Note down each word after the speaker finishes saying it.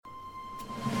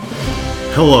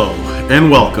Hello, and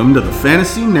welcome to the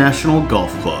Fantasy National Golf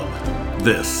Club.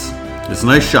 This is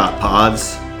Nice Shot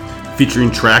Pods,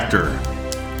 featuring Tractor,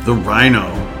 the Rhino,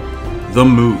 the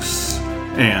Moose,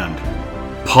 and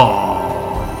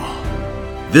Paul.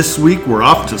 This week we're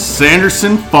off to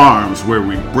Sanderson Farms, where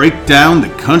we break down the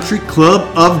Country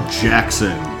Club of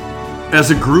Jackson.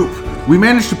 As a group, we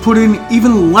managed to put in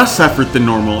even less effort than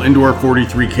normal into our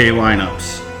 43K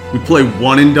lineups. We play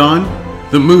one and done.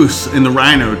 The Moose and the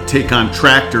Rhino take on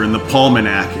Tractor and the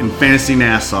Palmanac in Fantasy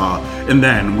Nassau, and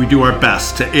then we do our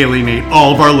best to alienate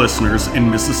all of our listeners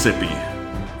in Mississippi.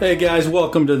 Hey guys,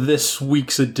 welcome to this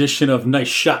week's edition of Nice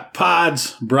Shot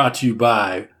Pods, brought to you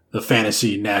by the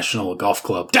Fantasy National Golf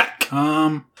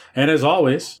Club.com. And as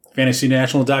always,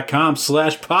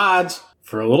 fantasynational.com/pods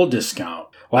for a little discount.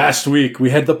 Last week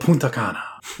we had the Punta Cana.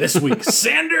 This week,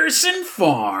 Sanderson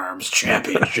Farms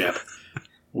Championship.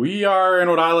 We are in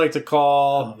what I like to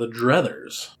call the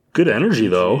Drethers. Good energy,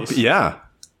 though. Yeah.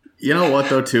 You know what,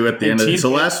 though, too, at the end of it. So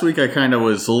last week I kind of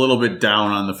was a little bit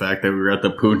down on the fact that we were at the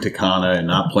Punta Cana and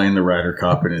not playing the Ryder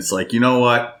Cup. And it's like, you know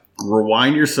what?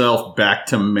 Rewind yourself back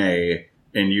to May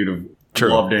and you'd have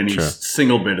loved any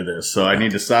single bit of this. So I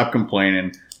need to stop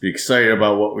complaining, be excited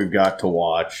about what we've got to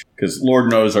watch. Because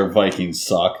Lord knows our Vikings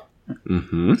suck.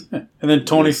 Mm-hmm. And then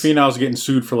Tony Finau's getting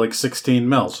sued for like 16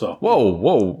 mil. So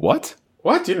Whoa, what?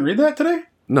 What? You didn't read that today?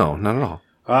 No, not at all.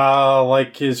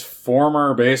 Like his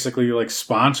former, basically, like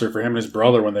sponsor for him and his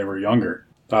brother when they were younger,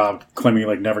 claiming he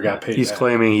like never got paid. He's back.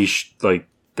 claiming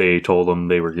they told him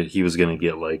he was going to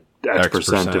get like X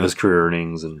percent of his career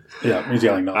earnings, and yeah, he's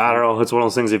got like nothing. I don't know. It's one of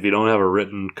those things. If you don't have a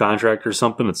written contract or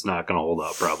something, it's not going to hold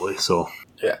up probably. So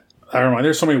yeah, I don't know.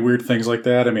 There's so many weird things like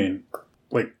that. I mean,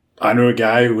 like I knew a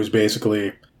guy who was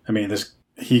basically,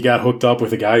 he got hooked up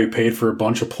with a guy who paid for a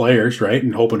bunch of players, right?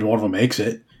 And hoping one of them makes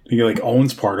it. He like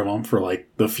owns part of them for like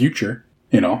the future.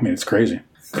 It's crazy.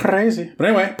 Crazy. But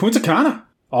anyway, Punta Cana.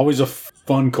 Always a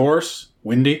fun course.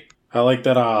 Windy. I like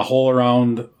that hole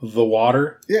around the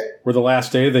water. Yeah. Where the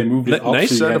last day they moved it up. Nice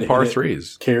so set of par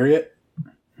threes. Carry it.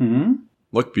 Hmm.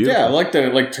 Look beautiful. Yeah, I like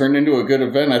that it turned into a good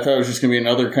event. I thought it was just going to be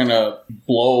another kind of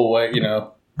blow away,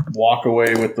 walk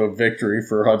away with the victory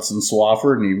for Hudson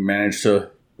Swafford, and he managed to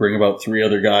bring about three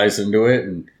other guys into it,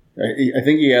 and I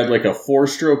think he had like a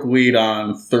 4-stroke lead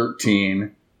on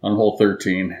hole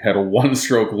 13, had a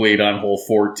 1-stroke lead on hole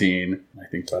 14. I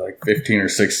think by like 15 or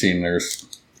 16,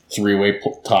 there's three-way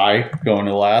tie going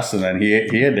to last, and then he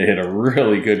had to hit a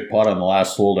really good putt on the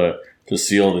last hole to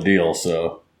seal the deal.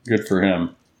 So good for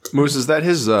him. Moose, is that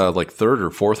his third or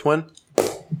fourth win?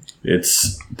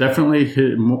 It's definitely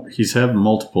he's had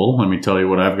multiple. Let me tell you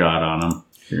what I've got on him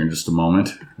here in just a moment.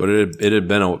 But it had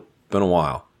been a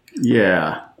while.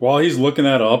 Yeah. While he's looking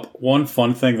that up, one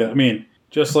fun thing that,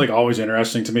 just like always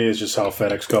interesting to me is just how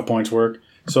FedEx Cup points work.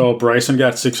 So Bryson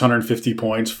got 650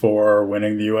 points for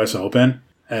winning the U.S. Open,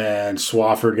 and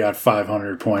Swafford got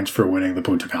 500 points for winning the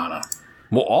Punta Cana.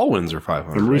 Well, all wins are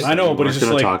 500. I know, but it's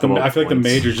just like, I feel like the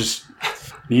majors just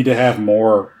need to have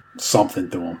more something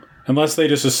to them. Unless they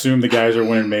just assume the guys who are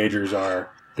winning majors are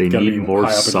they need more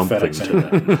something.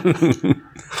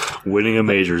 Winning a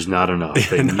major is not enough.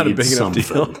 They not need a big something.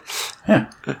 enough deal.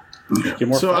 Yeah.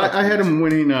 So I had him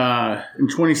winning in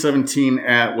 2017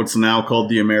 at what's now called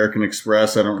the American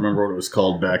Express. I don't remember what it was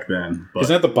called back then. But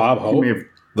isn't that the Bob Hope?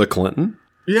 The Clinton?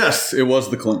 Yes, it was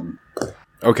the Clinton.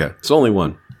 Okay, it's only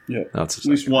one. Yeah, that's at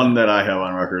least one that I have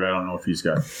on record. I don't know if he's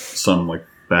got some like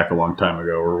back a long time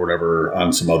ago or whatever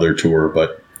on some other tour,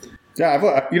 but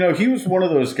yeah, he was one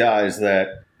of those guys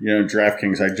that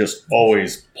DraftKings I just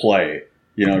always play.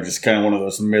 Just kind of one of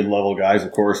those mid-level guys.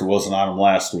 Of course, it wasn't on him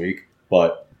last week,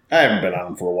 but I haven't been on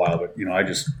him for a while. But I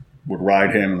just would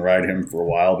ride him for a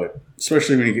while. But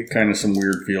especially when you get kind of some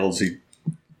weird fields, he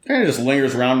kind of just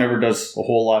lingers around. Never does a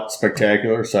whole lot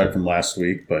spectacular aside from last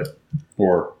week,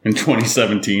 or in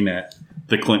 2017 at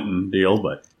the Clinton deal.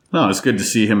 But no, it's good to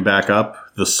see him back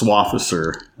up. The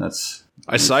Swafficer.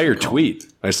 I saw your tweet.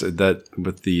 I said that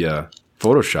with the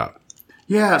Photoshop.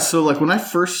 Yeah, so like when I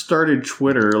first started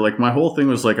Twitter, like my whole thing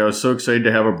was like I was so excited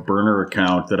to have a burner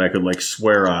account that I could like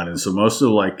swear on. And so most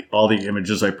of like all the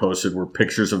images I posted were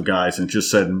pictures of guys and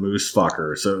just said moose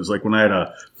fucker. So it was like when I had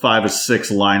a 5 of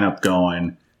 6 lineup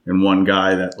going and one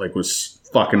guy that like was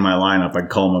fucking my lineup, I'd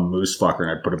call him a moose fucker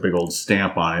and I'd put a big old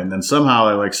stamp on it. And then somehow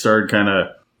I like started kind of,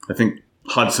 I think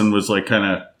Hudson was like kind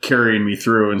of carrying me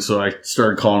through. And so I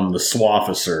started calling him the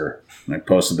Swafficer. And I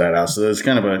posted that out. So it's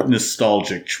kind of a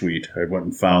nostalgic tweet. I went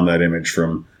and found that image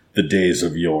from the days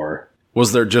of yore.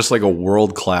 Was there just like a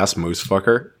world-class moose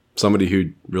fucker? Somebody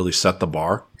who really set the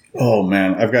bar? Oh,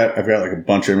 man. I've got like a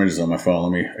bunch of images on my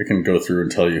phone. I can go through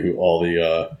and tell you who all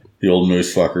the old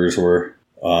moose fuckers were.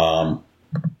 Who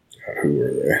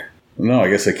were they? No, I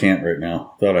guess I can't right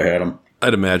now. Thought I had them.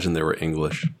 I'd imagine they were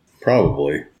English.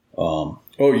 Probably.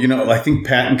 I think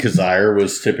Patton Kazire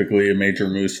was typically a major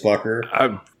moose fucker.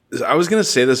 I was going to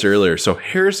say this earlier. So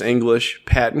Harris English,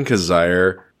 Patton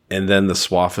Kazire, and then the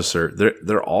Swofficer,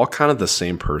 they're all kind of the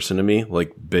same person to me,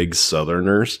 like big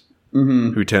Southerners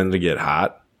who tend to get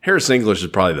hot. Harris English is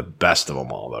probably the best of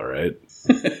them all, though, right?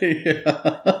 Yeah.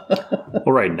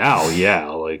 Well, right now, yeah.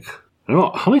 Like, I don't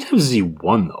know. How many times has he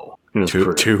won, though? In his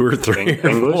career? Two or three or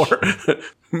English? 4.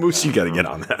 Moose, you got to get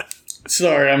on that.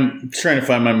 Sorry, I'm trying to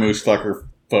find my moose fucker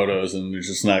photos, and they're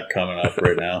just not coming up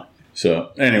right now.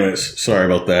 So, anyways, sorry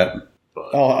about that.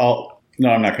 No,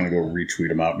 I'm not going to go retweet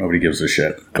them out. Nobody gives a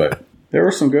shit. But there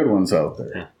were some good ones out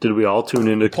there. Yeah. Did we all tune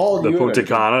into Paul, the Punta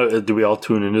Cana? Did we all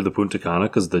tune into the Punta Cana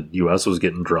because the U.S. was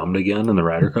getting drummed again in the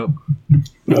Ryder Cup?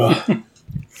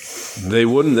 They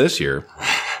wouldn't this year.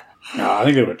 No, I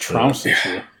think they would trounce this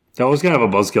year. That was kind of a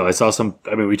buzzkill. I saw some.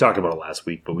 I mean, we talked about it last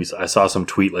week, but I saw some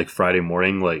tweet like Friday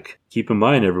morning, like, keep in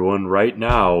mind, everyone, right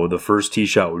now the first tee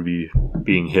shot would be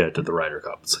being hit at the Ryder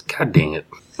Cup. It's like, God dang it!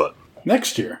 But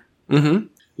Next year. Mm-hmm.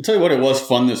 I'll tell you what, it was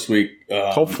fun this week.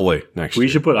 Hopefully next we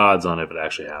year. should put odds on if it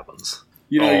actually happens.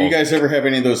 You guys ever have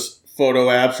any of those photo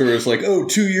apps where it's like,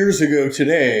 2 years ago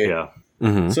today? Yeah.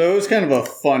 Mm-hmm. So it was kind of a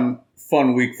fun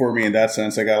week for me in that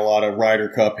sense. I got a lot of Ryder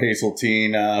Cup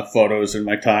Hazeltine photos in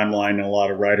my timeline and a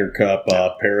lot of Ryder Cup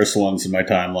Paris ones in my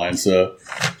timeline. So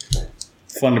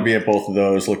fun to be at both of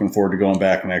those. Looking forward to going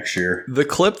back next year. The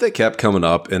clip that kept coming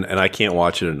up, and I can't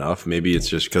watch it enough. Maybe it's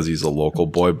just because he's a local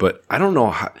boy, but I don't know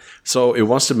how. So it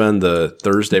must have been the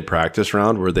Thursday practice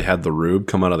round where they had the Rube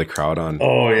come out of the crowd on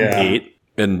 8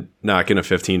 and knock in a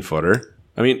 15-footer.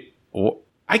 I mean,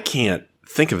 I can't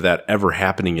think of that ever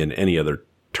happening in any other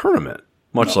tournament,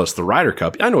 much less the Ryder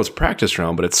Cup. I know it's practice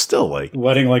round, but it's still like,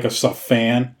 Letting like a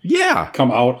fan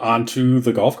come out onto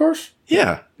the golf course?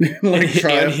 yeah. Like,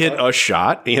 and hit a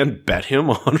shot and bet him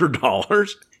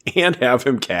 $100 and have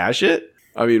him cash it.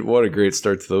 I mean, what a great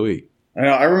start to the week. I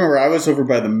know. I remember I was over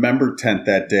by the member tent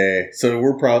that day. So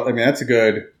we're probably, that's a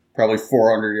good, probably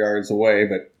 400 yards away,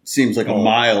 but seems like a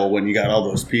mile when you got all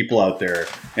those people out there.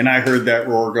 And I heard that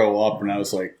roar go up and I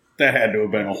was like, that had to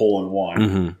have been a hole in one.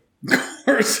 Mm-hmm. Of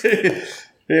course,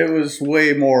 it was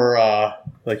way more,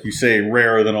 like you say,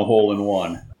 rare than a hole in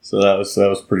one. So that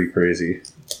was pretty crazy.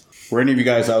 Were any of you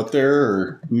guys out there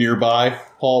or nearby?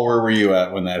 Paul, where were you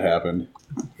at when that happened?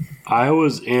 I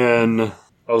was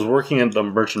working at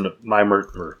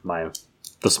the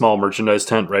the small merchandise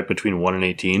tent right between 1 and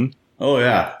 18. Oh,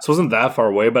 yeah. So it wasn't that far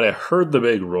away, but I heard the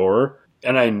big roar,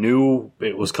 and I knew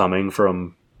it was coming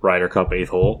from Ryder Cup 8th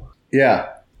hole. Yeah.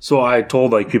 So I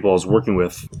told like people I was working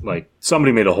with, like,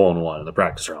 somebody made a hole in one in the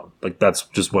practice round. Like, that's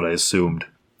just what I assumed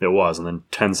it was. And then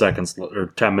 10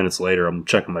 minutes later, I'm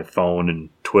checking my phone and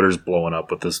Twitter's blowing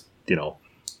up with this,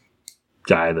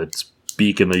 guy that's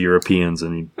beaking the Europeans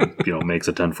and he, makes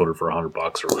a 10-footer for $100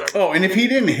 or whatever. Oh, and if he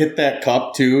didn't hit that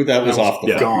cup too, that was off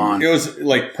the gone. It was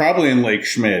like probably in Lake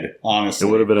Schmid, honestly.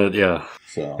 It would have been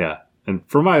So. yeah. And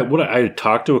for I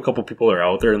talked to a couple people that are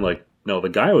out there and like, no, the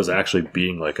guy was actually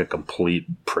being like a complete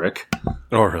prick.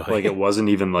 Oh, really? Like it wasn't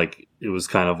even like, it was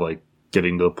kind of like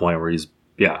getting to the point where it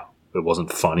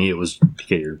wasn't funny. It was,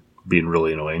 okay, you're being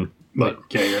really annoying. But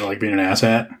you're like being an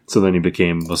asshat. So then he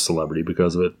became a celebrity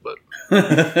because of it. But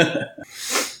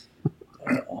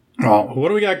Well, what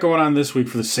do we got going on this week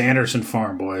for the Sanderson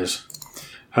Farm, boys?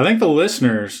 I think the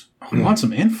listeners want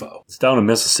some info. it's down in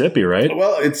Mississippi, right?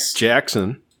 Well, it's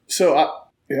Jackson. so.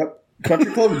 Yep.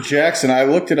 Country Club Jackson. I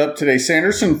looked it up today.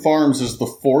 Sanderson Farms is the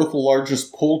 4th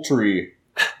largest poultry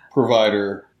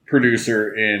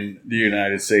producer in the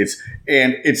United States,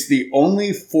 and it's the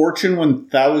only Fortune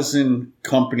 1000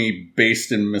 company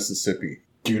based in Mississippi.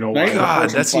 Do you know Not why? even God,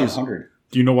 Fortune that seems- 500.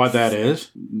 Do you know what that is?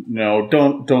 No,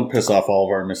 don't piss off all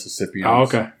of our Mississippians. Oh,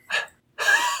 okay.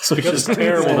 So Because it's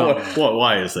terrible.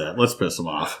 Why is that? Let's piss them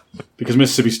off. Because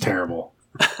Mississippi's terrible.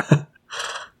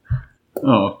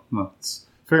 Oh, well,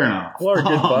 fair enough. Well,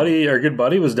 our good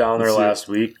buddy was down there last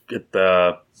week at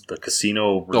the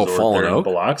casino resort Fallen there in Oak?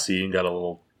 Biloxi and got a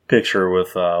little picture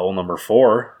with old number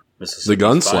 4, Mississippi's The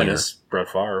gunslinger. finest, Brett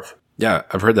Favre. Yeah,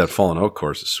 I've heard that Fallen Oak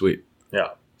course is sweet. Yeah,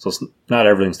 so it's not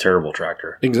everything's terrible,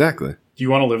 Tractor. Exactly. Do you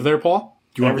want to live there, Paul?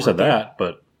 Do you I want never to said work there? that,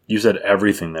 but you said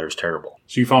everything there's terrible.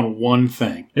 So you found one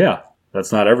thing. Yeah,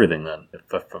 that's not everything then.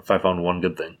 If I found one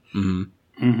good thing. Mm-hmm.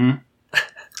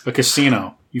 Mm-hmm. A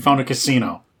casino. You found a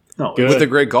casino. No, Good. With a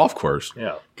great golf course.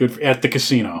 yeah. Good at the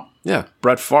casino. Yeah,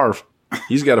 Brett Favre.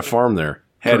 He's got a farm there.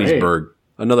 Hattiesburg.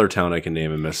 another town I can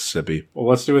name in Mississippi. Well,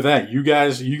 let's do with that. You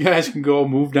guys can go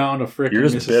move down to frickin' You're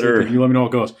just Mississippi. bitter. And you let me know how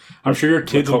it goes. I'm sure your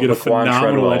kids will get a Laquan phenomenal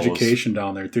Treadwell education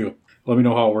down there too. Let me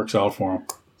know how it works out for them.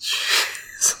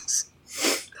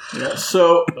 Yeah,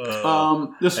 so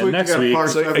this and week next we got week- Par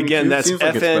So 72. again, that's Seems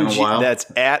like it's been a FNG. while. That's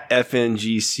at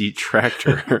FNGC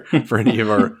Tractor for any of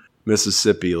our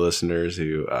Mississippi listeners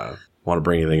who want to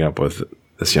bring anything up with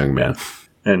this young man.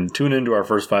 And tune into our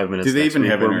first 5 minutes. Do they next even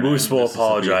week have where internet Moose in will Mississippi?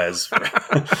 apologize.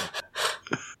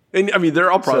 And I mean, they're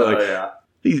all probably like yeah.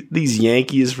 these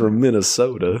Yankees from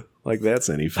Minnesota. Like that's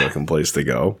any fucking place to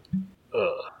go.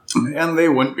 And they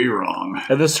wouldn't be wrong.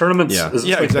 And this tournament, Yeah, is this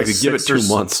yeah, like exactly. the Give it sixth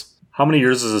 2 or months. How many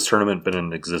years has this tournament been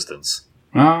in existence?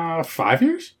 5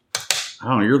 years? I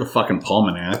don't know. You're the fucking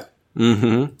Palmanac.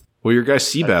 Mm-hmm. Well, your guy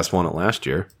Seabass won it last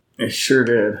year. It sure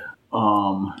did.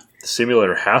 The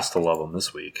simulator has to love them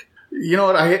this week. You know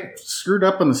what? I screwed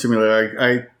up on the simulator.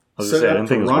 I was set gonna say, I it didn't up think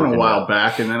to it was run a working while out.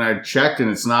 back, and then I checked, and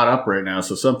it's not up right now.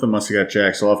 So something must have got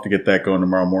jacked. So I'll have to get that going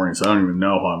tomorrow morning. So I don't even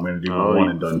know how I'm going to do my one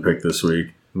and done pick this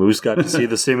week. Moose got to see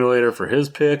the simulator for his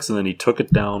picks, and then he took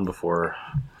it down before.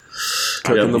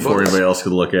 Yeah, before anybody else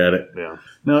could look at it. Yeah.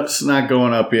 No, it's not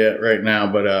going up yet right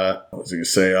now. But what was I going to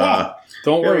say?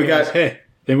 Don't yeah, worry, we got- guys. Hey,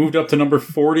 they moved up to number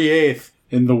 48th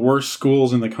in the worst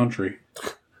schools in the country.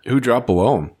 Who dropped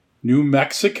below him? New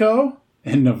Mexico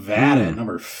and Nevada at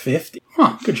number 50.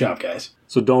 Huh, good job, guys.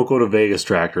 So don't go to Vegas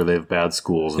Tractor. They have bad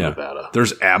schools in Yeah. Nevada.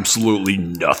 There's absolutely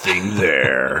nothing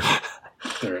there.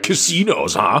 There.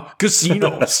 Casinos, huh?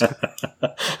 Casinos.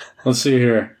 Let's see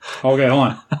here. Okay, hold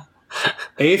on.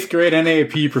 8th grade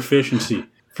NAP proficiency.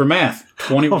 For math,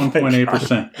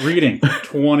 21.8%. Reading,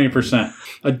 20%.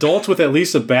 Adults with at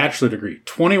least a bachelor degree,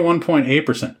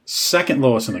 21.8%. Second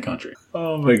lowest in the country.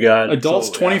 Oh my God. Adults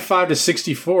 25 to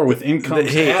 64 with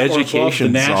incomes Hey, at or above the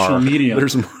education national czar. median,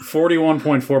 There's more.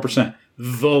 41.4%.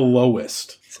 The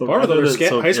lowest. So However, though, other their than-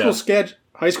 so,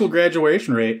 high school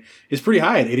graduation rate is pretty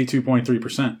high at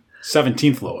 82.3%.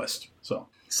 17th lowest.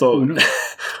 So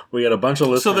we got a bunch of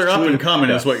listeners. So they're up and tuning- coming,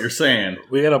 yeah. is what you're saying.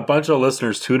 We got a bunch of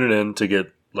listeners tuning in to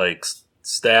get like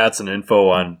stats and info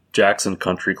on Jackson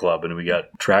Country Club, and we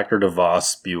got Tractor DeVos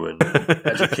spewing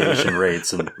education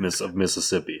rates of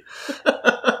Mississippi.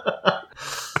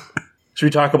 Should we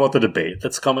talk about the debate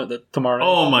that's coming tomorrow night?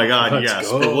 Oh my God, Let's yes.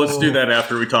 go. But let's do that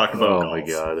after we talk about Oh golf. my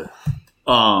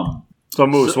God. So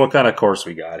Moose, what kind of course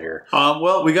we got here?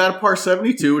 Well, we got a par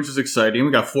 72, which is exciting.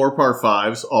 We got 4 par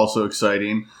 5s, also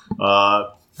exciting.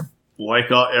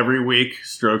 Every week,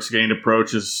 strokes gained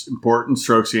approach is important.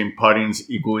 Strokes gained putting is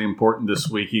equally important this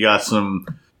week. You got some,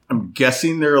 I'm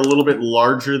guessing they're a little bit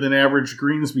larger than average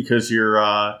greens because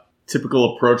your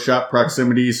typical approach shot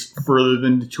proximity is further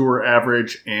than the tour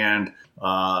average, and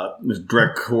there's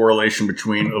direct correlation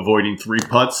between avoiding 3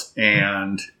 putts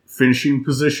and finishing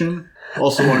position.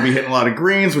 Also want to be hitting a lot of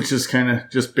greens, which is kind of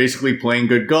just basically playing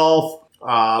good golf.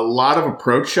 A lot of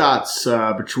approach shots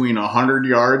between 100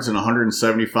 yards and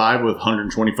 175, with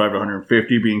 125 to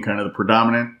 150 being kind of the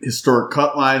predominant. Historic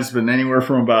cut lines been anywhere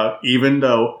from about even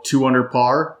to 2 under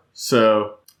par.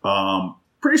 So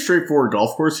pretty straightforward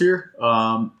golf course here.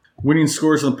 Winning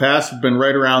scores in the past have been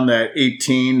right around that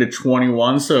 18 to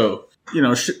 21. So,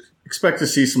 expect to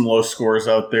see some low scores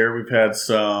out there. We've had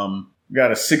got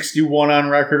a 61 on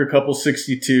record, a couple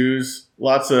 62s,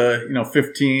 lots of,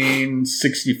 15,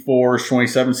 64s,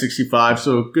 27, 65.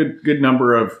 So good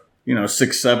number of,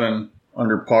 6, 7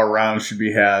 under par rounds should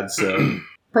be had. So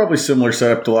probably similar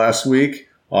setup to last week.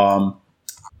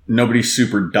 Nobody's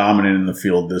super dominant in the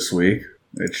field this week,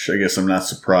 which I guess I'm not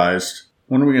surprised.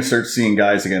 When are we going to start seeing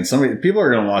guys again? People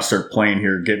are going to want to start playing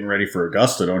here, getting ready for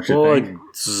Augusta, don't you think? Like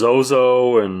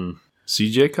Zozo and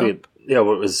CJ Cup?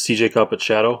 what was CJ Cup at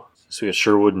Shadow? So we got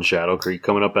Sherwood and Shadow Creek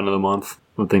coming up end of the month.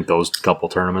 I think those couple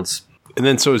tournaments. And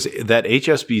then so is that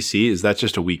HSBC, is that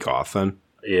just a week off then?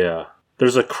 Yeah.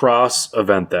 There's a cross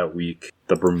event that week.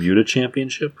 The Bermuda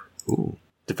Championship. Ooh.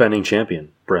 Defending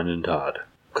champion, Brendan Todd.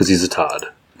 Because he's a Todd.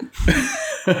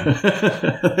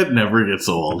 It never gets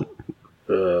old.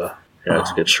 Yeah,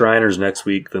 to get Shriners next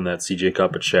week, then that CJ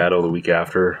Cup at Shadow the week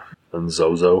after, then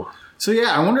Zozo. So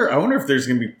yeah, I wonder if there's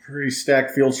going to be pretty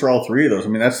stacked fields for all 3 of those. I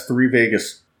mean, that's 3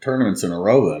 Vegas tournaments in a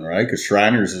row then, right? Because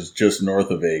Shriners is just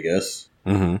north of Vegas.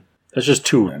 Mm-hmm. That's just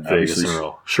 2 And Vegas in obviously- a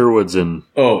row. Sherwood's in.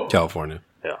 Oh, California.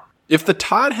 Yeah. If the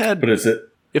Todd had but is it?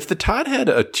 If the Todd had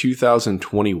a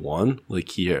 2021,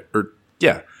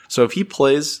 so if he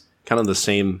plays kind of the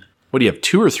same, what do you have,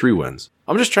 2 or 3 wins?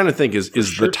 I'm just trying to think, is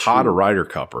sure, the Todd 2. a Ryder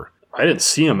Cupper? I didn't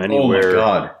see him Oh anywhere. my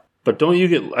God. But don't you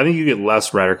get? I think you get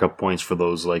less Ryder Cup points for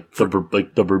those, like the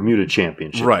Bermuda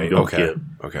Championship. Right, You don't okay. get-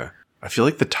 Okay. I feel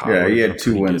like the Todd Yeah, would he have had been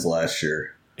 2 pretty wins good. last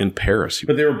year. in Paris.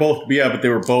 But they were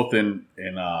both in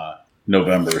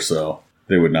November, so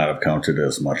they would not have counted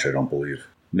as much, I don't believe.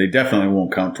 They definitely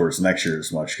won't count towards next year as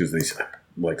much because they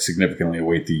significantly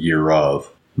await the year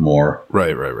of more.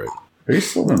 Right. But he's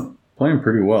still been playing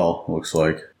pretty well, looks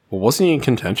like. Well, wasn't he in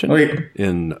contention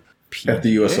in at the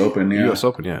U.S. Open? Yeah, U.S.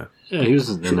 Open, yeah. Yeah, he was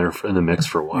in there in the mix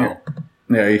for a while.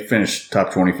 Yeah, he finished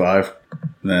top 25.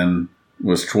 Then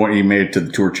was 20. He made it to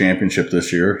the Tour Championship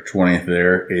this year, 20th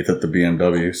there, 8th at the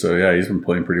BMW. So yeah, he's been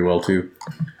playing pretty well too.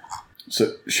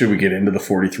 So should we get into the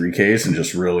 43Ks and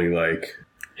just really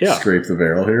scrape the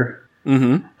barrel here?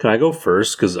 Mm-hmm. Can I go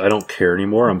first? Because I don't care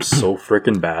anymore. I'm so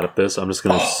freaking bad at this. I'm just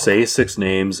going to say 6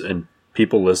 names, and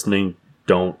people listening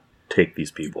don't take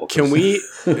these people. Can we?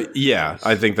 Yeah,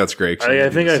 I think that's great. I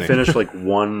think I finished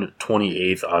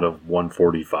 128th out of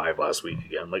 145 last week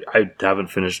again. I haven't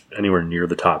finished anywhere near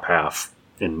the top half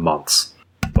in months.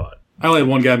 But I only had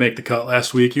one guy make the cut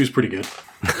last week. He was pretty good.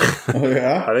 Oh,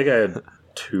 yeah? I think I had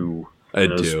 2. I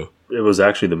do. It was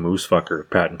actually the moose fucker,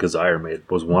 Patton Kazire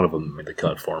was one of them that made the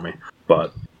cut for me.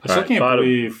 But I still can't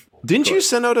believe. Didn't you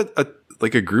send out a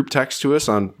group text to us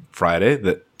on Friday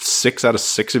that 6 out of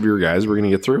 6 of your guys were going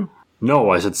to get through? No,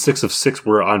 I said 6 of 6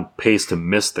 were on pace to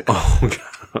miss the cut. Oh,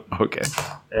 okay.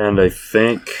 And I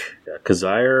think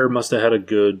Kazire must have had a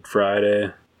good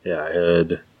Friday. Yeah, I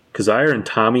had Kazire and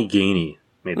Tommy Gainey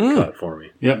made the cut for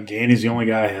me. Yep, Gainey's the only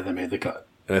guy I had that made the cut.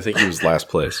 And I think he was last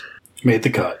place. Made the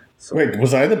cut. So. Wait,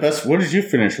 was I the best? What did you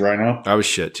finish, Rhino? I was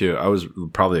shit, too. I was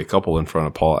probably a couple in front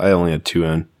of Paul. I only had 2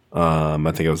 in. I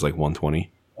think I was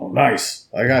 120. Oh, nice.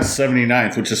 I got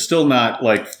 79th, which is still not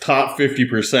top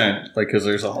 50%, because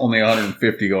there's only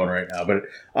 150 going right now. But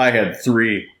I had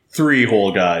three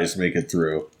whole guys make it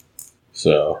through.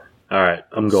 So. All right,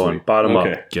 I'm going. Sweet. Bottom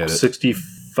up. Get it.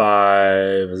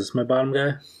 65. Is this my bottom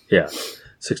guy? Yeah.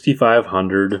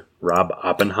 6,500. Rob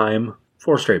Oppenheim.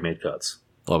 4 straight made cuts.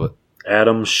 Love it.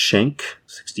 Adam Schenk.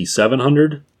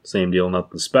 6,700. Same deal,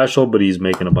 nothing special, but he's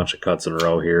making a bunch of cuts in a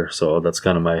row here, so that's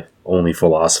kind of my only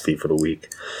philosophy for the week.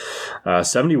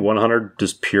 7,100,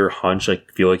 just pure hunch. I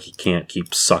feel like he can't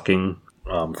keep sucking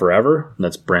forever. And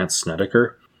that's Brandt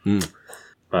Snedeker.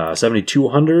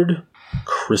 7,200,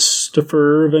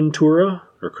 Christopher Ventura,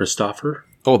 or Christopher.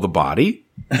 Oh, the body?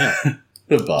 Yeah.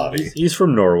 The body. He's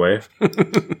from Norway,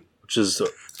 which is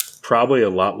probably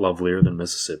a lot lovelier than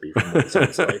Mississippi, from what it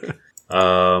sounds like.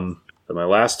 My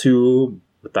last 2...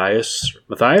 Matthias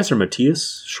or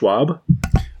Matthias Schwab?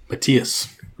 Matthias.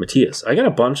 I got a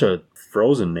bunch of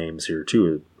frozen names here,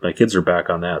 too. My kids are back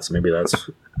on that, so maybe that's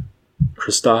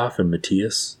Christoph and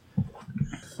Matthias.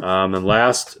 And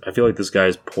last, I feel like this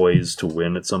guy's poised to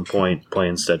win at some point,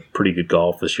 playing pretty good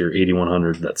golf this year,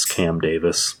 8,100. That's Cam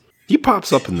Davis. He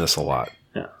pops up in this a lot.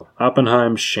 Yeah.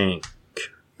 Oppenheim, Schenk,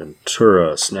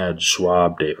 Ventura, Sned,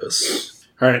 Schwab, Davis.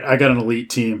 All right, I got an elite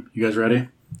team. You guys ready?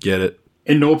 Get it.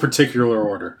 In no particular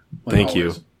order. Thank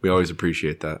you. We always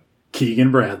appreciate that.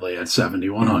 Keegan Bradley at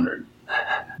 7,100.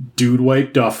 Dude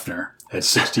White Duffner at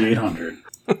 6,800.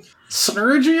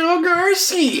 Sergio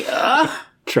Garcia.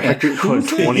 Tractor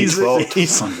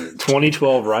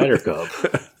 2012 Ryder Cup.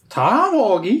 Tom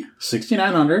Holge,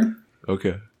 6,900.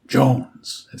 Okay.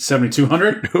 Jones at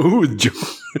 7,200.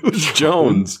 Who's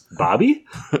Jones? Bobby?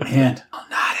 And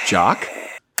Jock?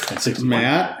 At 6,000.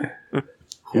 Matt?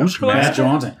 Who's Matt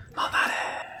Johnson.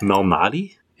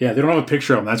 Malnati? Yeah, they don't have a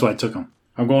picture of him. That's why I took him.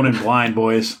 I'm going in blind,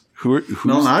 boys.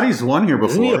 Malnati's won here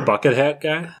before. Isn't he a bucket hat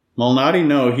guy? Malnati,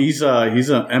 no. He's an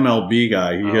MLB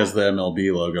guy. He has the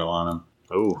MLB logo on him.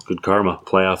 Oh, good karma.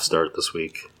 Playoff start this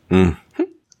week. I'm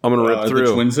going to rip through.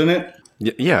 The Twins in it?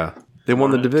 Yeah. They won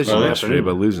the division yesterday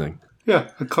by losing. Yeah,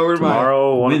 I covered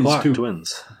tomorrow, 1 o'clock, too.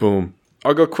 Twins. Boom.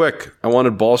 I'll go quick. I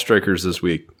wanted ball strikers this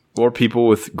week. Or people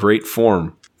with great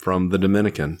form from the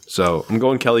Dominican. So I'm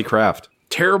going Kelly Craft.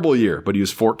 Terrible year, but he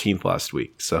was 14th last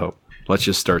week. So let's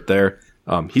just start there.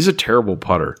 He's a terrible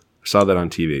putter. I saw that on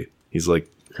TV. He's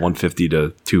 150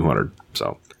 to 200.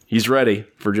 So he's ready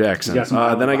for Jackson.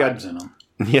 Then I got in him.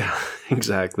 Yeah,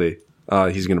 exactly.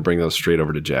 He's going to bring those straight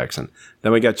over to Jackson.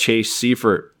 Then we got Chase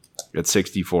Seifert at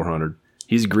 6,400.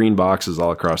 He's green boxes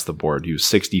all across the board. He was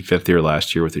 65th here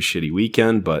last year with a shitty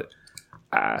weekend, but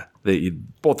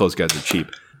both those guys are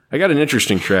cheap. I got an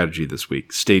interesting strategy this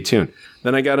week. Stay tuned.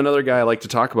 Then I got another guy I like to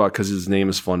talk about because his name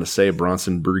is fun to say,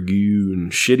 Bronson Burgoon.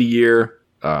 Shitty year,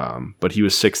 but he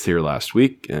was 6th here last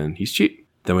week, and he's cheap.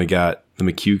 Then we got the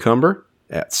McCucumber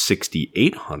at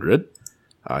 6,800.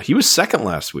 He was 2nd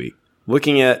last week.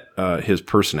 Looking at his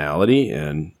personality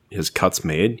and his cuts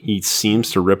made, he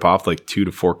seems to rip off 2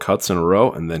 to 4 cuts in a row,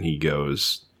 and then he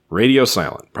goes radio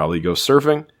silent. Probably goes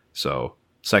surfing. So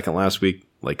 2nd last week,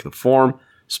 like the form.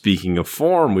 Speaking of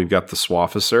form, we've got the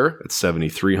Swafficer at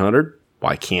 7,300.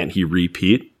 Why can't he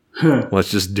repeat? Let's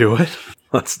just do it.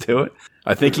 Let's do it.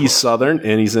 I think he's Southern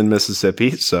and he's in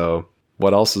Mississippi, so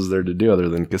what else is there to do other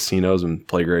than casinos and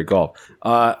play great golf?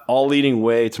 All leading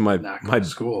way to my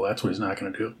school. That's what he's not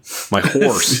going to do. My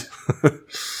horse.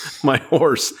 My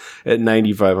horse at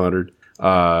 9,500.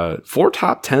 4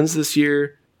 top 10s this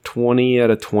year. 20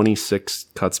 out of 26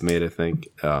 cuts made, I think.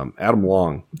 Adam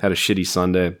Long had a shitty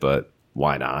Sunday, but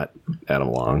why not?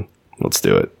 Adam Long. Let's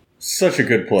do it. Such a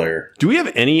good player. Do we have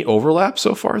any overlap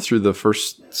so far through the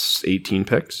first 18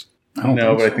 picks?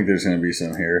 No, but I think there's going to be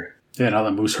some here. Yeah, now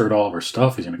that Moose heard all of our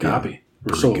stuff, he's going to copy.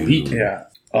 We're so elite. Yeah.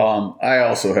 I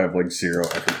also have like zero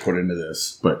effort put into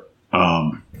this, but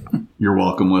you're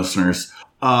welcome, listeners.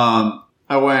 I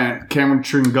went Cameron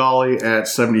Tringali at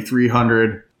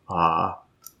 7,300,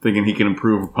 thinking he can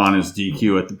improve upon his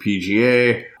DQ at the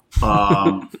PGA.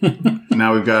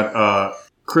 Now we've got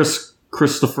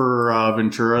Christopher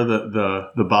Ventura,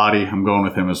 the body. I'm going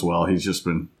with him as well. He's just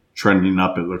been trending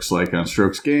up, it looks like, on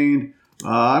strokes gained.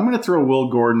 I'm going to throw Will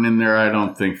Gordon in there. I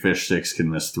don't think Fish Sticks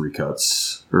can miss 3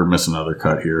 cuts or miss another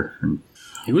cut here.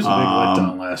 He was a big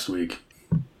letdown last week.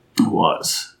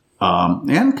 Was.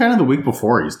 And kind of the week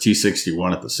before, he's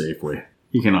T61 at the Safeway.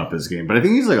 He can up his game. But I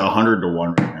think he's like 100 to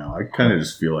 1 right now. I kind of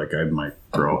just feel like I might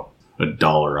throw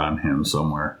 $1 on him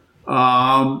somewhere.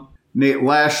 Nate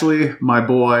Lashley, my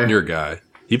boy. Your guy.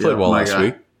 He played well last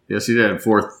week. Yes, he did.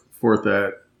 Fourth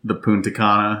at the Punta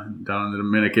Cana down in the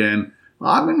Dominican.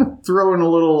 I'm going to throw in a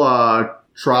little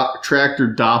tractor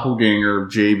doppelganger of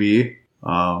JB.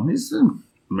 He's been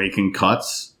making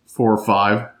cuts, 4 or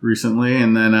 5 recently.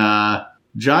 And then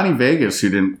Johnny Vegas, who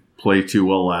didn't play too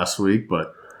well last week,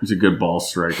 but he's a good ball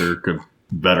striker, good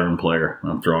veteran player.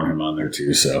 I'm throwing him on there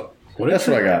too. So that's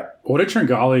what I got. What did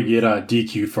Tringali get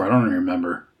DQ'd for? I don't even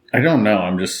remember. I don't know.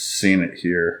 I'm just seeing it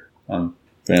here on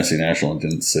Fantasy National and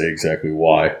didn't say exactly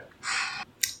why.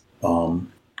 I'll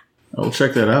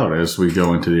check that out as we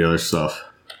go into the other stuff.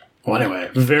 Well, anyway,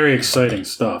 very exciting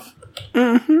stuff.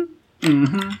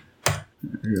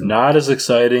 Not as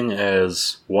exciting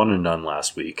as 1 and done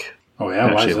last week. Oh, yeah?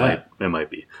 Actually, why is that? It might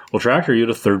be. Well, Tractor, you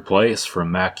had a 3rd place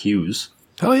from Mac Hughes.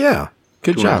 Hell yeah.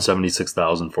 Good job.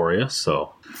 $276,000 for you.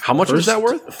 So, how much was that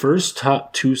worth? First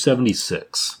top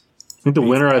 276. I think the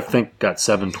winner, got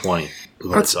 720.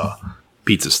 That's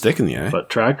beats a stick in the eye. But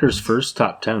Tractor's first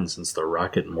top 10 since the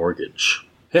Rocket Mortgage.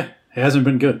 Yeah, it hasn't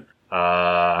been good.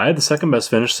 I had the second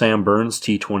best finish, Sam Burns,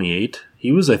 T28.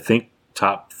 He was, I think,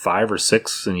 top 5 or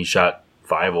 6, and he shot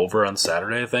 5 over on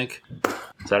Saturday, I think.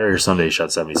 Saturday or Sunday, he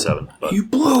shot 77. But, you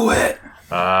blew it.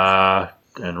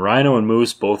 And Rhino and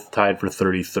Moose both tied for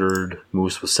 33rd.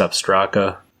 Moose with Sepp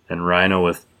Straka, and Rhino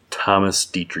with Thomas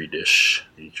Dietrich.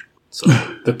 So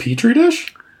the Petri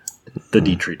dish? The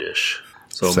Dietrich dish.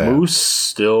 So Sad. Moose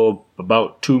still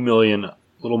about 2 million, a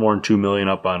little more than 2 million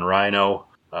up on Rhino.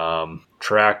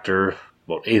 Tractor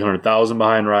about 800,000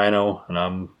 behind Rhino, and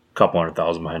I'm a couple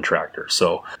 100,000 behind Tractor.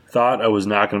 So thought I was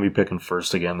not going to be picking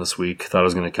first again this week. Thought I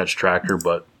was going to catch Tractor,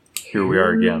 but here we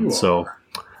are again. So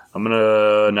I'm going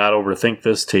to not overthink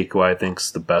this. Take who I think's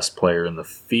the best player in the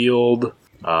field.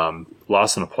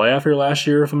 Lost in a playoff here last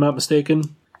year, if I'm not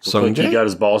mistaken. Like he got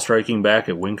his ball striking back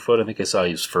at Winged Foot. I think I saw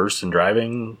he was first in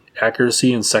driving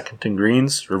accuracy and second in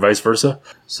greens, or vice versa.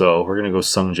 So we're going to go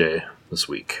Sung Jae this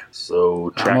week.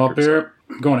 So I'm up here.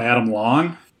 I'm going Adam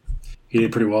Long. He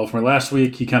did pretty well for me last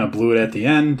week. He kind of blew it at the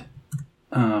end.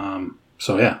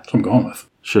 So yeah, that's what I'm going with.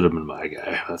 Should have been my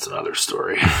guy. That's another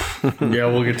story. Yeah,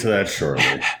 we'll get to that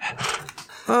shortly.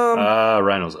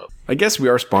 Rhino's up. I guess we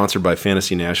are sponsored by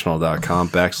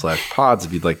fantasynational.com/pods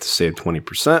if you'd like to save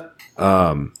 20%.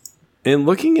 In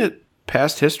looking at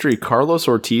past history, Carlos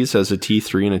Ortiz has a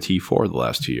T3 and a T4 the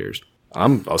last 2 years.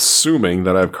 I'm assuming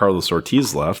that I have Carlos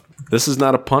Ortiz left. This is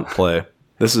not a punt play.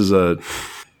 This is a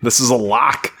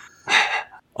lock.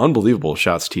 Unbelievable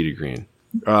shots tee to green.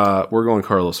 We're going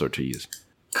Carlos Ortiz.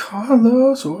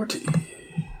 Carlos Ortiz.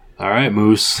 All right,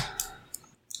 Moose.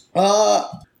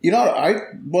 I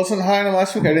wasn't high on him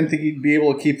last week. I didn't think he'd be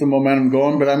able to keep the momentum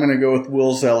going, but I'm going to go with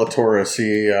Will Zalatoris.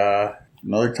 He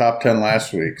another top 10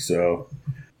 last week. So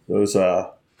those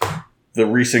the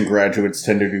recent graduates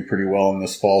tend to do pretty well in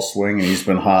this fall swing, and he's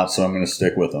been hot, so I'm going to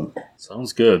stick with him.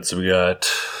 Sounds good. So we got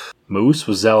Moose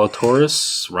with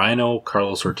Zalatoris, Rhino,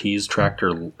 Carlos Ortiz,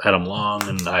 Tractor, Adam Long,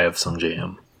 and I have Sung Jae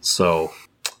Im. So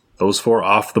those 4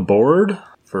 off the board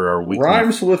for our weekly.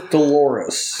 Rhymes with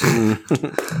Dolores.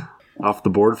 Off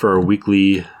the board for our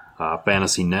weekly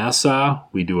Fantasy NASA.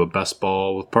 We do a best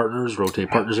ball with partners, rotate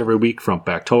partners every week. Front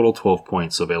back total, 12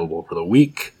 points available for the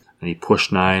week. Any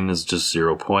push 9 is just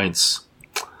 0 points.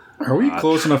 Are we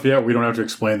close enough yet? We don't have to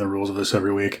explain the rules of this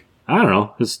every week. I don't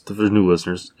know. Just for new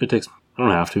listeners, I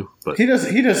don't have to, but He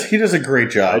does a great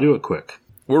job. I do it quick.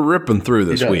 We're ripping through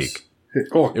this week.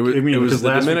 Oh, It was the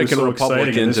last week Dominican so Republic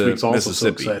exciting, and into this week's also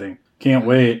Mississippi. So exciting. Can't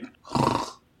wait.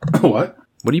 What?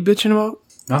 What are you bitching about?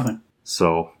 Nothing.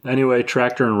 So, anyway,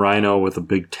 Tractor and Rhino with a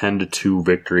big 10-2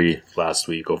 victory last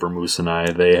week over Moose and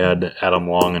I. They had Adam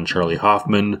Long and Charlie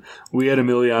Hoffman. We had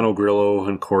Emiliano Grillo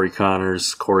and Corey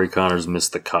Connors. Corey Connors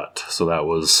missed the cut, so that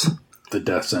was... The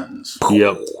death sentence.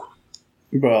 Yep.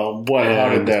 Well, how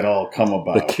did that all come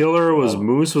about? The killer was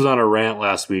Moose was on a rant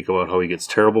last week about how he gets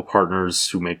terrible partners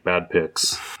who make bad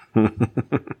picks.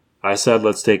 I said,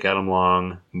 let's take Adam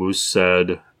Long. Moose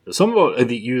said... Something about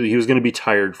he was going to be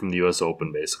tired from the U.S.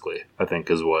 Open, basically, I think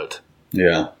is what.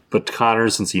 Yeah. But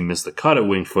Connors, since he missed the cut at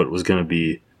Winged Foot, was going to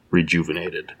be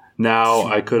rejuvenated. Now,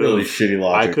 I could have Really shitty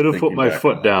logic I could have put thinking my back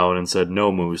foot on down and said,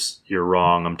 no, Moose, you're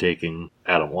wrong. I'm taking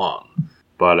Adam Long.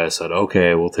 But I said,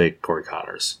 okay, we'll take Corey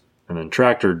Connors. And then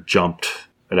Tractor jumped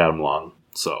at Adam Long.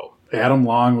 So Adam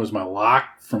Long was my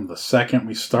lock from the second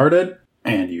we started,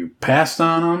 and you passed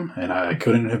on him, and I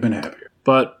couldn't have been happier.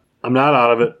 But I'm not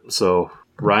out of it, so...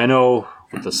 Rhino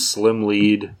with a slim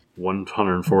lead,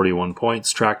 141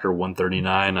 points. Tractor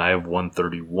 139. I have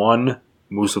 131.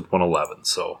 Moose with 111.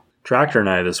 So Tractor and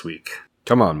I this week.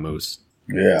 Come on, Moose.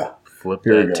 Yeah. Flip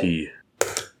Here we that go. T.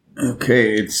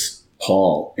 Okay, it's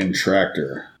Paul in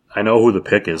Tractor. I know who the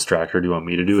pick is, Tractor. Do you want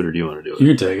me to do it or do you want to do it?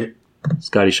 You can take it.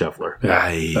 Scotty Scheffler. Yeah,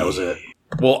 Aye. that was it.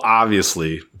 Well,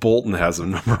 obviously, Bolton has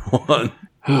him number one.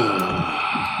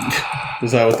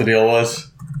 Is that what the deal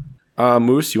was?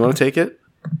 Moose, you want to take it?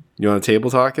 You want to table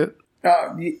talk it?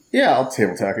 Yeah, I'll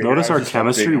table talk it. Notice I our just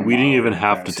chemistry. updating We didn't my even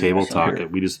have to fantasy table national talk here.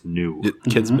 it. We just knew.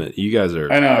 Kidsman, you guys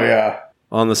are I know, yeah.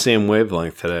 on the same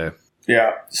wavelength today.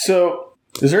 Yeah. So,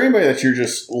 is there anybody that you're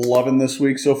just loving this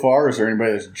week so far? Is there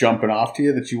anybody that's jumping off to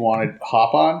you that you want to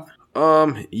hop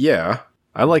on? Yeah.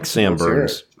 I like Sam Let's hear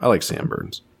Burns. I like Sam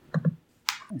Burns.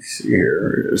 Let's see here.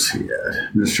 Where is he at?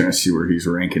 I'm just trying to see where he's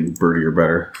ranking birdie or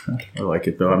better. I like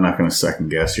it, though. I'm not going to second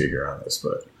guess you here on this,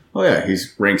 but... Oh, yeah, he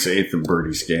ranks 8th in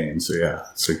birdies gained, so yeah,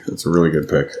 it's a really good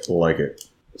pick. I like it.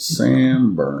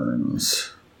 Sam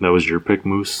Burns. That was your pick,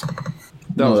 Moose?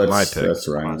 That was my that's- pick. That's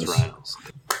Ryan's. That's Rhino's.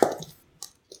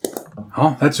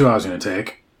 Oh, that's who I was going to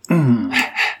take.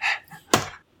 I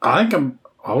think I'm...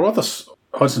 What about the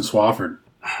Hudson Swafford?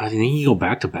 I think you go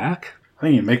back to back. I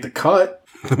think you make the cut.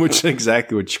 Which is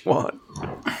exactly what you want.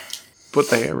 Put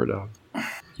the hammer down.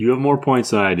 You have more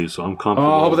points than I do, so I'm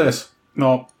comfortable. Oh, how about this?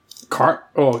 No.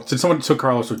 Did someone took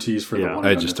Carlos Ortiz for Yeah, the one?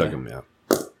 I just took him, yeah.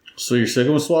 So you're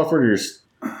sticking with Swafford or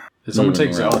Did someone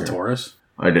take around here. Zalatoris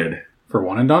I did. for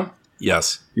one and done?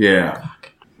 Yes. Yeah.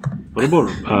 What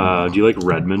about, do you like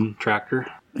Redmond, Tractor?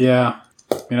 Yeah.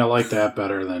 I mean, I like that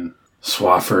better than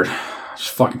Swafford.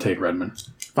 Just fucking take Redmond.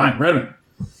 Fine, Redmond.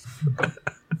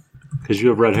 Because you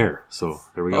have red hair, so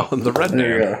there we go. Oh, the red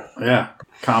There you man. go. Yeah.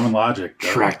 Common logic.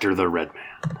 Tractor the Red Man.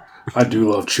 I do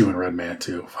love chewing Red Man,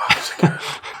 too. Fuck, is it good?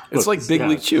 It's like Big Yeah.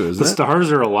 League Chew, The isn't it?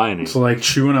 stars are aligning. It's like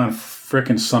chewing on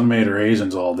frickin' Sun-Maid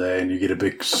raisins all day, and you get a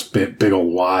big spit, big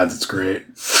old wads. It's great.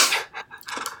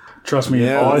 Trust me,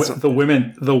 Yeah, all that's- the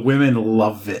women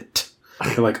love it.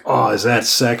 They're like, oh, is that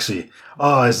sexy?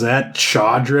 Oh, is that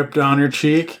chaw drip down your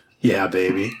cheek? Yeah,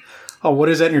 baby. Oh, what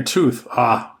is that in your tooth?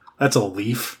 Ah, that's a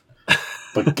leaf.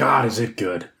 But God, is it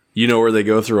good. You know where they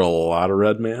go through a lot of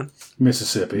red man?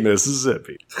 Mississippi.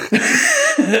 Mississippi. You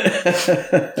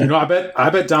know, I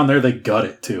bet down there they gut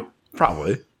it too.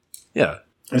 Probably. Yeah.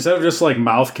 Instead of just like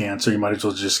mouth cancer, you might as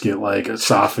well just get like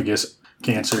esophagus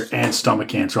cancer and stomach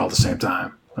cancer all at the same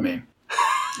time. I mean,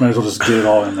 might as well just get it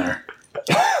all in there.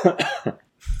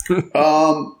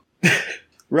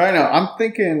 Rhino, I'm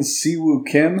thinking Siwoo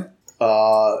Kim.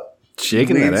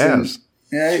 Shaking that Leads in- ass.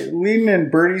 Yeah, leading in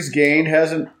birdies gained.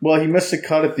 He missed a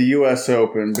cut at the U.S.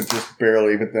 Open, but just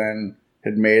barely. But then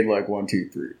had made like 1, 2,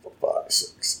 3, 4, 5,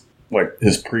 6, like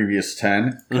his previous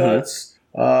 10 cuts.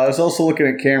 I was also looking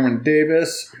at Cameron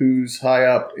Davis, who's high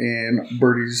up in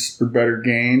birdies or better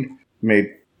gained.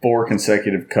 Made 4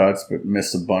 consecutive cuts, but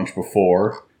missed a bunch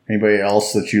before. Anybody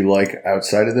else that you like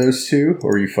outside of those two,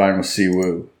 or are you fine with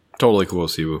Siwoo? Totally cool,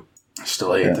 Siwu. I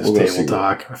still hate Yeah, this we'll go table see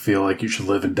talk. I feel like you should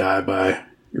live and die by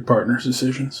your partner's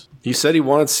decisions. He said he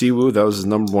wanted Siwu. That was his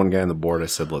number one guy on the board. I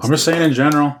said, let's I'm just saying in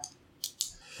general.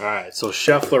 All right, so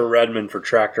Scheffler, Redmond for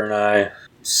Tractor and I,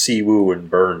 Siwoo and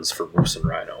Burns for Moose and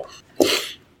Rhino.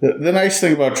 The nice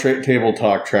thing about Table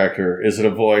Talk Tractor is it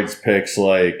avoids picks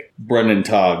like Brendan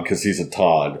Todd because he's a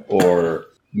Todd, or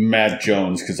Matt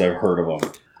Jones because I've heard of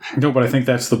him. No, but I think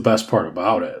that's the best part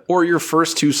about it. Or your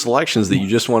first 2 selections that you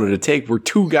just wanted to take were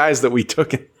 2 guys that we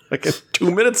took like 2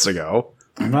 minutes ago.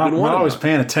 I'm not always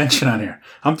paying attention on here.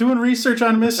 I'm doing research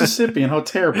on Mississippi and how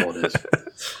terrible it is.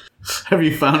 Have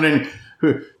you found any?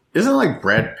 Isn't like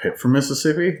Brad Pitt from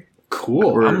Mississippi?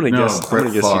 Cool. I'm gonna guess he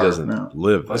doesn't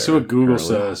live there. Let's see what Google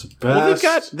says. Well,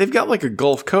 they've got like a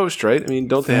Gulf Coast, right? I mean,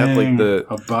 don't they have like the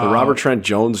Robert Trent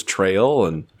Jones Trail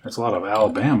and there's a lot of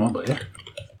Alabama, but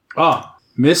yeah.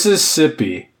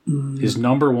 Mississippi is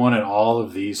number one at all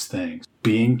of these things: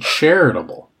 being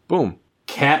charitable, boom,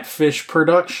 catfish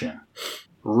production,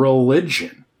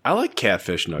 religion. I like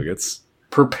catfish nuggets.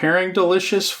 Preparing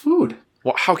delicious food.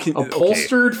 Well, how can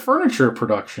upholstered furniture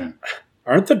production?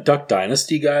 Aren't the Duck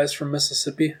Dynasty guys from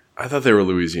Mississippi? I thought they were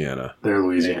Louisiana. They're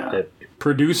Louisiana.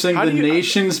 Producing the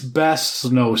nation's best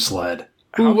snow sled.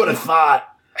 Who would have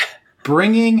thought?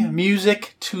 Bringing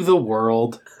music to the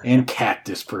world and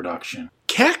cactus production.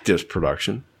 Cactus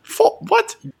production?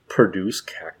 What? Produce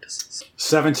cactuses.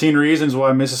 17 reasons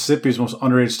why Mississippi is the most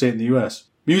underrated state in the U.S.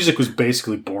 Music was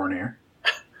basically born here.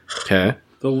 Okay.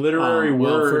 The literary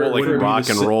word, like rock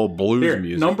and roll blues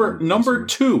music. Number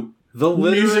two. The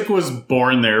music was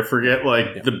born there. Forget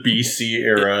the BC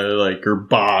era, or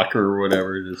Bach or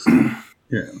whatever it is.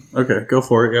 Yeah. Okay, go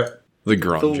for it. Yeah. The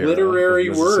grunge. The literary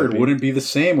word wouldn't be the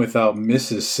same without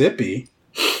Mississippi.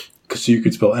 Because you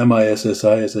could spell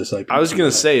MISSISSIP. I was going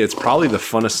to say it's probably the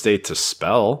funnest state to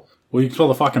spell. Well, you can spell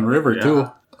the fucking river too.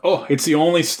 Oh, it's the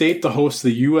only state to host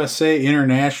the USA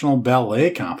International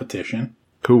Ballet Competition.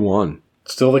 Who won?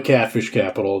 Still the catfish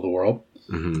capital of the world.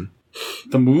 Mm-hmm.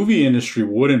 The movie industry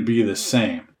wouldn't be the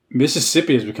same.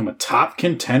 Mississippi has become a top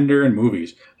contender in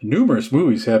movies. Numerous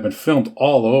movies have been filmed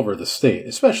all over the state,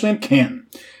 especially in Canton,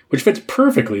 which fits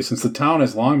perfectly since the town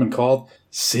has long been called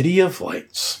City of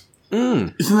Lights.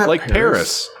 Isn't that like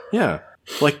Paris? Yeah.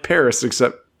 Like Paris,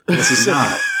 except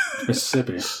Mississippi.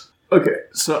 Mississippi. Okay,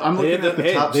 so I'm looking at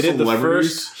the top They did the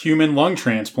celebrities. first human lung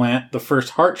transplant, the first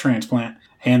heart transplant,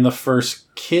 and the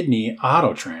first kidney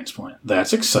auto transplant.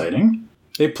 That's exciting.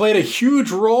 They played a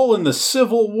huge role in the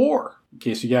Civil War. In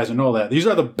case you guys don't know that. These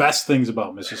are the best things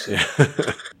about Mississippi.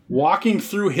 Walking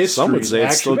through history. Some would say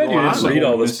it's still going on. You read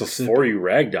all this before you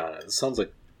ragged on it. It sounds like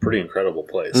a pretty incredible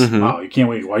place. Mm-hmm. Wow, you can't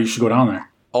wait. Why you should go down there?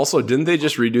 Also, didn't they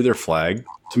just redo their flag?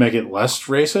 To make it less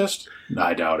racist? No,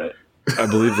 I doubt it. I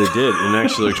believe they did, and it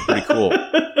actually looks pretty cool.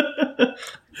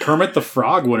 Kermit the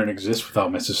Frog wouldn't exist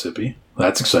without Mississippi.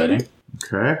 That's exciting.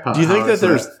 Okay. Do you think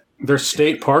that their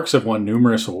state parks have won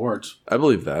numerous awards? I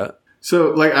believe that.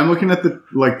 So, I'm looking at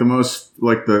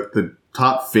the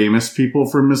top famous people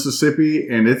from Mississippi,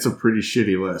 and it's a pretty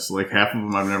shitty list. Half of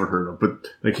them I've never heard of,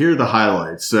 but here are the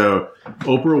highlights. So,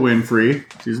 Oprah Winfrey,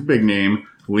 she's a big name.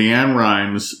 Leanne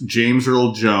Rimes, James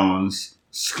Earl Jones.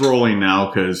 Scrolling now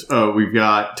because we've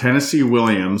got Tennessee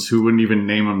Williams, who wouldn't even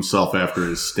name himself after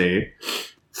his state.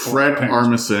 Fred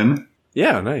Armisen.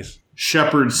 Yeah, nice.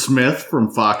 Shepard Smith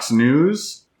from Fox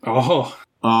News. Oh,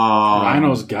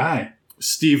 Rhino's guy.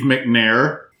 Steve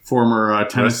McNair, former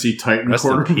Tennessee Titan rest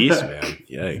in quarterback. peace, man.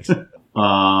 Yikes.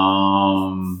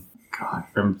 God,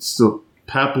 I'm still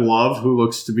Pep Love, who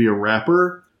looks to be a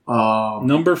rapper.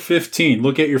 Number 15.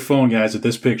 Look at your phone, guys, at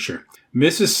this picture.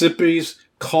 Mississippi's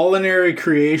culinary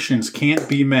creations can't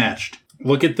be matched.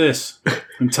 Look at this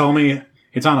and tell me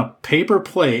it's on a paper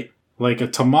plate like a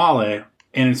tamale,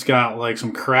 and it's got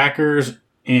some crackers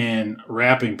in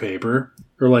wrapping paper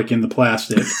or in the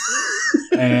plastic,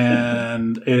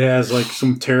 and it has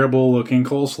some terrible looking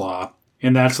coleslaw.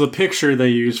 And that's the picture they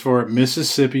use for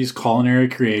Mississippi's culinary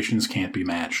creations can't be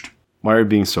matched. Why are you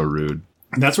being so rude?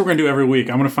 That's what we're going to do every week.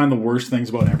 I'm going to find the worst things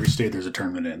about every state there's a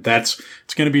tournament in. It's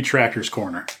going to be Tractor's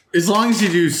Corner. As long as you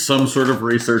do some sort of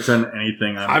research on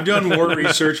anything. I've done more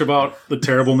research about the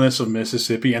terribleness of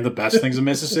Mississippi and the best things of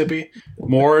Mississippi.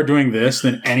 More doing this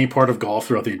than any part of golf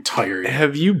throughout the entire year.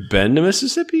 Have you been to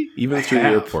Mississippi? Even through the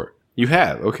airport? You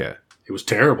have? Okay. It was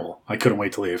terrible. I couldn't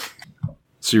wait to leave.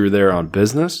 So you were there on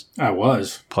business? I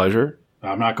was. Pleasure?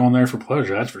 I'm not going there for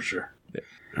pleasure, that's for sure.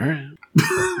 All right.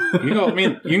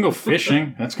 You can go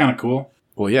fishing. That's kind of cool.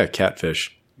 Well, yeah, catfish.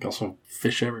 You can also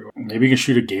fish everywhere. Maybe you can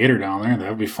shoot a gator down there. That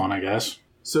would be fun, I guess.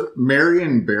 So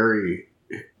Marion Barry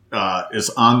is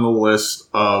on the list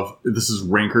of, this is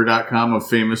ranker.com, of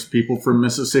famous people from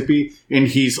Mississippi. And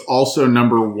he's also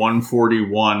number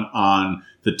 141 on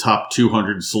the top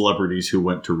 200 celebrities who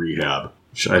went to rehab,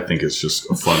 which I think is just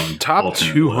a funny top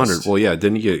 200. list. Well, yeah.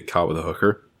 Didn't he get caught with a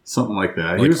hooker? Something like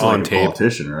that. He was on a tape.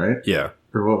 politician, right? Yeah.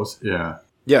 Or what was? Yeah.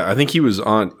 Yeah, I think he was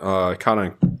on caught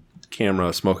on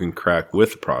camera smoking crack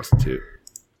with a prostitute.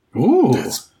 Ooh.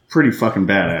 That's pretty fucking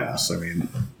badass. I mean,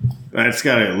 that's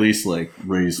got to at least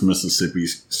raise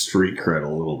Mississippi's street cred a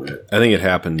little bit. I think it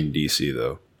happened in D.C.,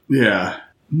 though. Yeah.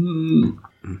 You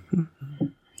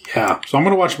Yeah, so I'm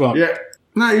gonna watch about. Yeah.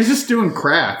 No, he's just doing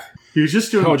crack. He was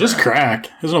just doing. Oh, just crack.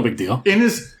 It's no big deal. in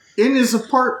his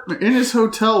apartment, in his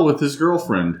hotel with his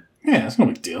girlfriend. Yeah, it's no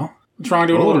big deal. What's wrong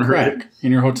doing a little crack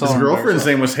in your hotel? His room by girlfriend's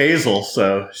yourself? name was Hazel,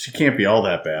 so she can't be all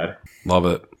that bad. Love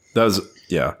it. That's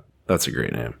a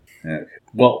great name. Okay.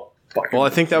 Well, I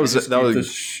think that was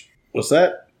what's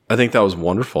that? I think that was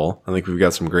wonderful. I think we've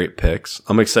got some great picks.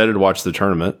 I'm excited to watch the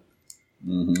tournament.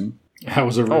 Mm-hmm. That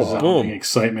was a resounding boom.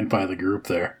 excitement by the group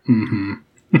there. Mm-hmm.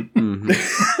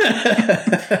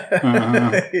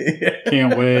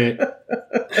 Can't wait.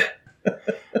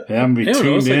 Yeah, I'm gonna be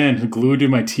tuned in, glued to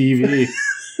my TV.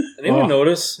 Anyone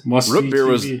notice? Must Root beer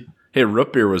TV.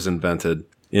 root beer was invented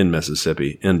in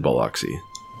Mississippi, in Biloxi.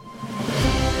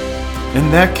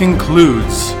 And that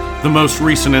concludes the most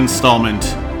recent installment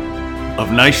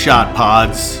of Nice Shot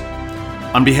Pods.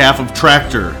 On behalf of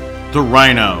Tractor, the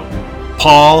Rhino,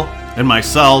 Paul, and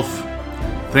myself,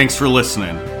 thanks for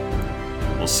listening.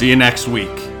 We'll see you next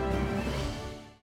week.